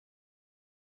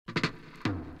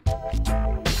Hey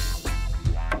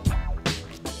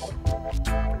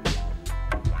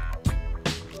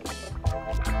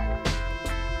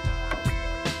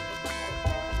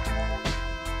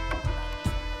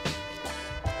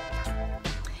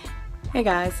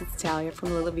guys, it's Talia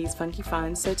from Lila V's Funky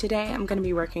Fun. So today I'm going to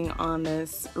be working on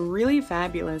this really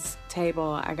fabulous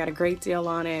table. I got a great deal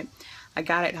on it. I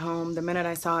got it home. The minute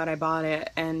I saw it, I bought it.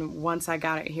 And once I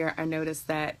got it here, I noticed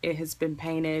that it has been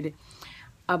painted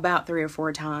about 3 or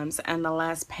 4 times. And the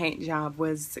last paint job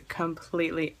was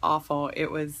completely awful.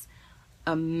 It was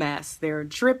a mess. There are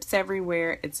drips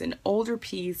everywhere. It's an older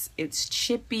piece. It's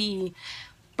chippy,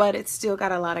 but it's still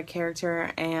got a lot of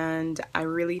character, and I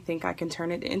really think I can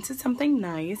turn it into something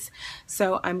nice.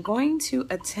 So I'm going to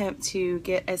attempt to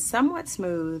get a somewhat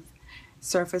smooth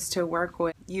surface to work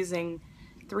with using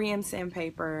 3M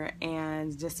sandpaper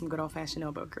and just some good old-fashioned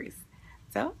elbow grease.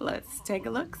 So let's take a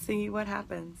look, see what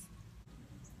happens.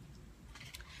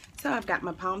 So I've got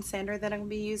my palm sander that I'm going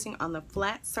to be using on the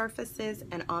flat surfaces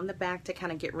and on the back to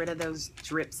kind of get rid of those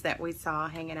drips that we saw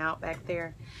hanging out back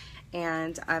there.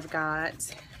 And I've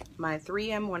got my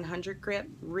 3M 100 grip,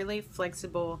 really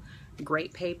flexible,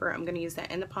 great paper. I'm going to use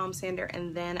that in the palm sander,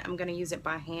 and then I'm going to use it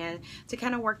by hand to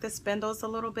kind of work the spindles a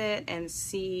little bit and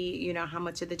see, you know, how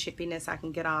much of the chippiness I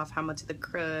can get off, how much of the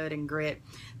crud and grit.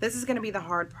 This is going to be the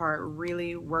hard part,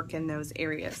 really working those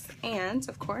areas. And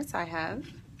of course I have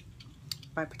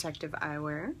my protective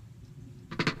eyewear.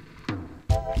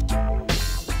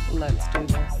 Let's do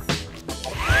this.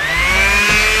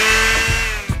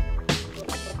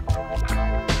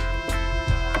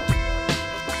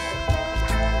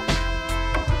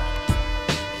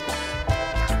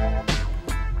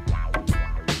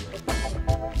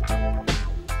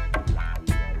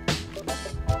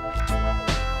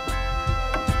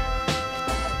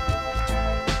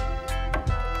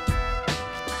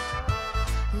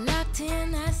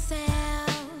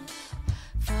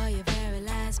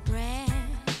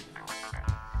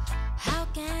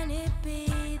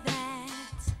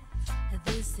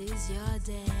 Is your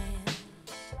day.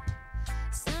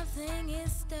 Something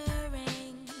is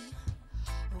stirring.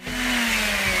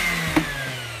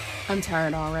 I'm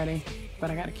tired already, but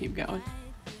I gotta keep going.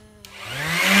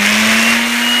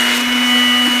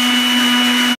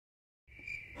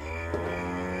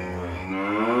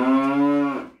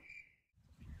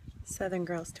 Southern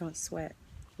girls don't sweat,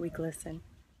 we glisten.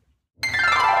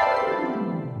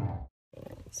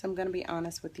 So I'm gonna be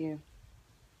honest with you.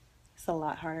 It's a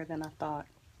lot harder than I thought.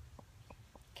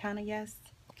 Kinda yes,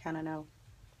 kinda no,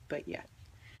 but yeah.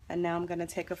 And now I'm gonna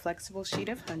take a flexible sheet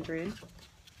of 100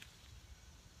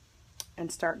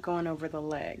 and start going over the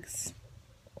legs.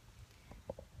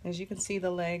 As you can see, the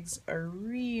legs are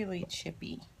really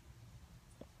chippy,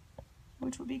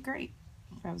 which would be great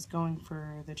if I was going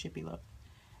for the chippy look.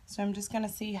 So I'm just gonna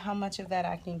see how much of that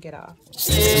I can get off.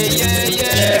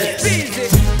 Yeah.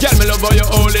 Girl, me love how you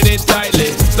holding it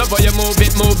tightly. Love how you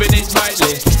moving it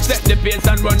rightly. Set the pace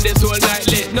and run this whole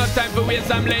nightly. No time for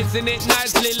waste, I'm lacing it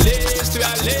nicely. Lace, we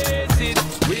are lace it,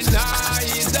 we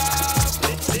nice up.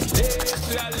 Lace,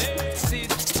 we are lace it,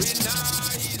 we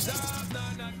nice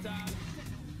up.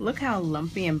 Look how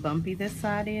lumpy and bumpy this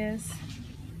side is.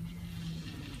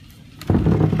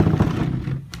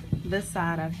 This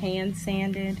side I've hand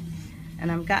sanded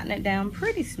and I've gotten it down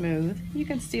pretty smooth. You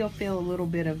can still feel a little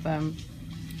bit of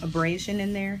abrasion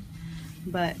in there,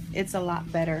 but it's a lot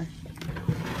better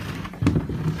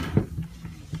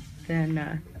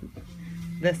than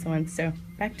this one. So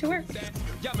back to work.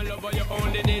 Yeah, me love how you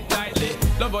holding it tightly.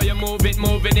 Love how you moving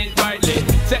it rightly.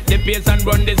 Set the pace and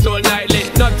run this whole nightly.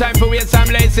 No time for waste, I'm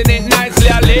lacing it nicely.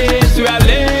 I lace, we are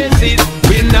lace it,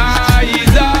 we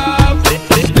nice up.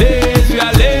 Lace, we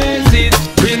are lace it,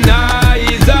 we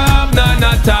nice up. None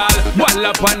at all. One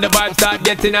lap on the vibe start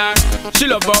getting her. She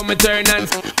love how me turn and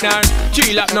her.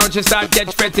 3 lap now she start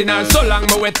get fretting her. So long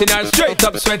me wetting her, straight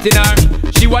up sweating her.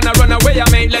 She wanna run away, I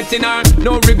ain't letting her.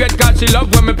 No regret cause she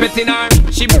love when me petting her.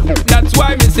 She that's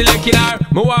why me selecting her.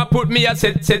 Me want put me a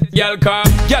set girl car.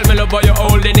 Girl, me love how you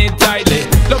holding it tightly.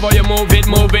 Love how you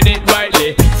moving it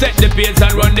rightly. Set the pace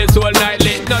and run this whole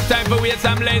nightly. No time for waste,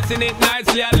 I'm lacing it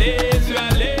nicely. I lace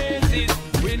it,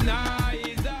 we not.